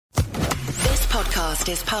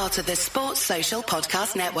podcast is part of the Sports Social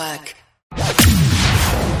Podcast Network.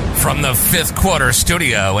 From the Fifth Quarter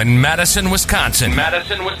Studio in Madison, Wisconsin,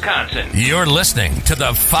 you're listening to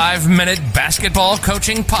the 5-Minute Basketball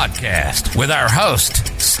Coaching Podcast with our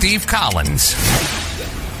host, Steve Collins.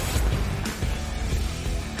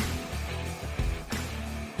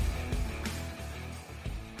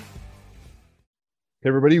 Hey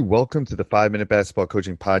everybody, welcome to the 5-Minute Basketball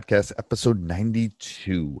Coaching Podcast, episode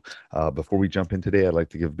 92. Before we jump in today, I'd like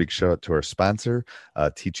to give a big shout out to our sponsor,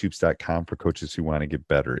 teachhoops.com, for coaches who want to get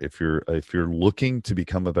better. If you're looking to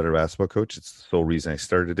become a better basketball coach, it's the sole reason I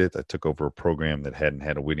started it. I took over a program that hadn't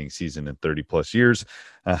had a winning season in 30 plus years,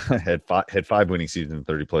 had five winning seasons in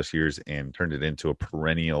 30 plus years, and turned it into a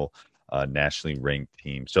perennial nationally ranked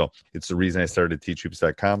team. So it's the reason I started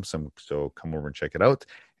teachhoops.com. So come over and check it out,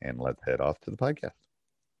 and let's head off to the podcast.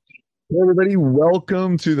 Hey everybody,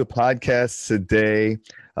 welcome to the podcast today.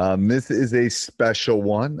 This is a special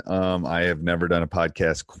one. I have never done a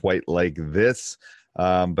podcast quite like this,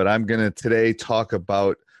 but I'm going to today talk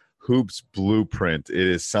about Hoops Blueprint. It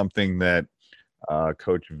is something that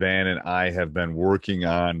Coach Van and I have been working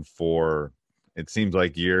on for, it seems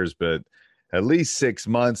like years, but at least 6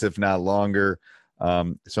 months, if not longer. So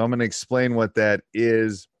I'm going to explain what that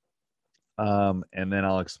is. And then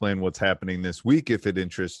I'll explain what's happening this week if it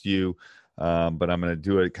interests you. But I'm going to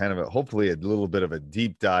do it kind of hopefully a little bit of a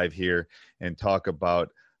deep dive here and talk about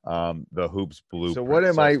the Hoops Blueprint. So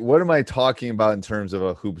what am I talking about in terms of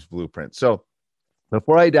a Hoops Blueprint? So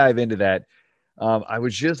before I dive into that, I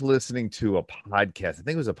was just listening to a podcast. I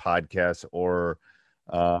think it was a podcast, or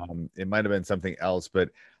it might have been something else, but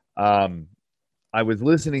I was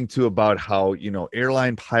listening to about how,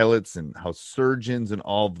 airline pilots and how surgeons and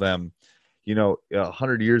all of them,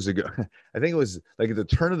 100 years ago, I think it was like at the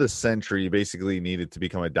turn of the century, you basically needed to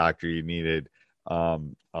become a doctor. You needed a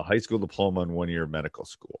high school diploma and 1 year of medical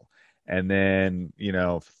school. And then,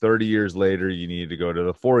 30 years later, you needed to go to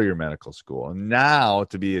the 4-year medical school. And now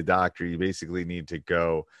to be a doctor, you basically need to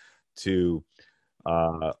go to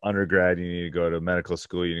undergrad. You need to go to medical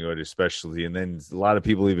school. You need to go to specialty. And then a lot of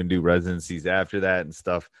people even do residencies after that and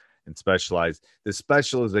stuff and specialize. The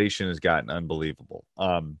specialization has gotten unbelievable.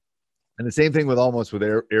 And the same thing with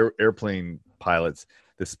airplane pilots.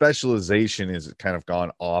 The specialization is kind of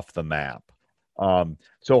gone off the map.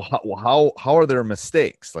 So how are there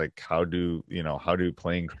mistakes? Like how do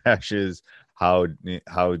plane crashes? How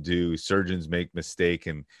do surgeons make mistake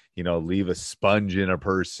and leave a sponge in a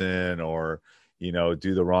person or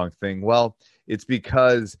do the wrong thing? Well, it's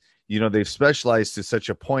because they've specialized to such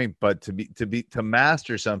a point, but to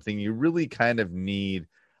master something, you really kind of need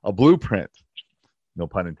a blueprint. No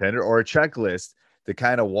pun intended, or a checklist to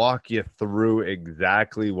kind of walk you through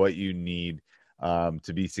exactly what you need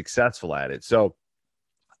to be successful at it. So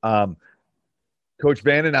Coach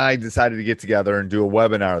Van and I decided to get together and do a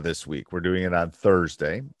webinar this week. We're doing it on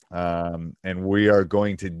Thursday, and we are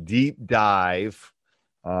going to deep dive.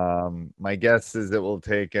 My guess is it will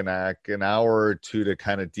take an hour or two to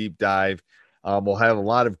kind of deep dive. We'll have a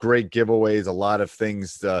lot of great giveaways, a lot of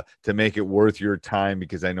things to make it worth your time,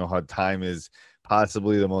 because I know how time is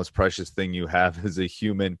possibly the most precious thing you have as a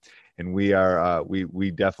human, and we are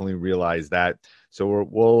we definitely realize that. So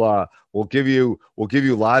we'll give you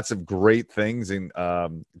lots of great things, and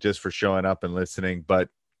just for showing up and listening. But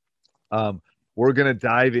we're gonna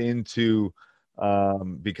dive into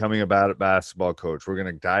becoming a basketball coach. We're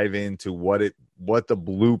gonna dive into what the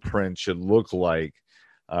blueprint should look like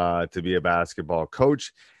to be a basketball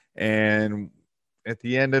coach, and at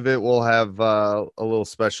the end of it, we'll have a little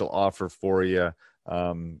special offer for you,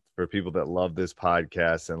 for people that love this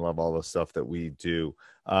podcast and love all the stuff that we do.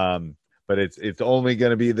 But it's only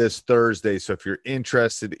going to be this Thursday. So if you're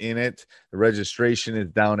interested in it, the registration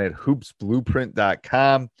is down at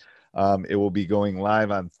hoopsblueprint.com. It will be going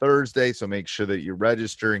live on Thursday. So make sure that you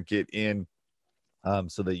register and get in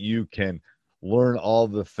so that you can learn all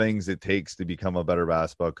the things it takes to become a better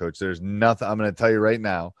basketball coach. There's nothing, I'm going to tell you right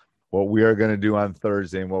now, what we are going to do on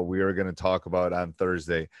Thursday and what we are going to talk about on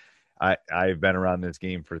Thursday. I've been around this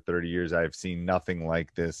game for 30 years. I've seen nothing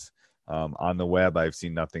like this on the web. I've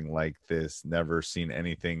seen nothing like this, never seen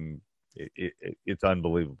anything. It's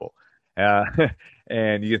unbelievable.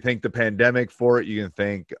 And you can thank the pandemic for it. You can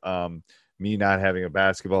thank me not having a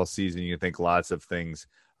basketball season. You can thank lots of things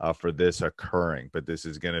for this occurring. But this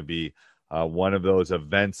is going to be one of those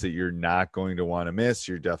events that you're not going to want to miss.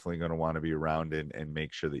 You're definitely going to want to be around and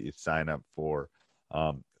make sure that you sign up for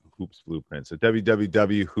Hoops Blueprint. So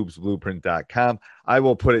www.hoopsblueprint.com. I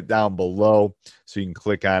will put it down below so you can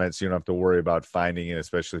click on it so you don't have to worry about finding it,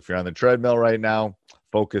 especially if you're on the treadmill right now.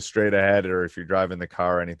 Focus straight ahead, or if you're driving the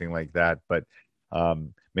car or anything like that. But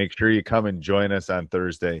make sure you come and join us on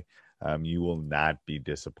Thursday. You will not be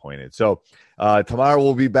disappointed. So tomorrow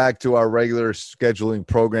we'll be back to our regular scheduling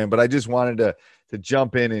program, but I just wanted to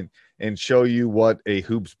jump in and show you what a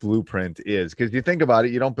hoops blueprint is. Because if you think about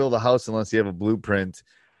it, you don't build a house unless you have a blueprint.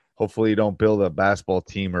 Hopefully you don't build a basketball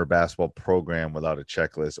team or basketball program without a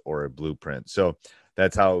checklist or a blueprint. So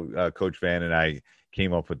that's how Coach Van and I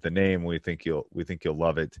came up with the name. We think you'll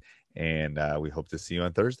love it, and we hope to see you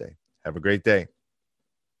on Thursday. Have a great day.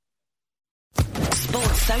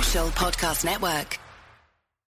 Sports Social Podcast Network.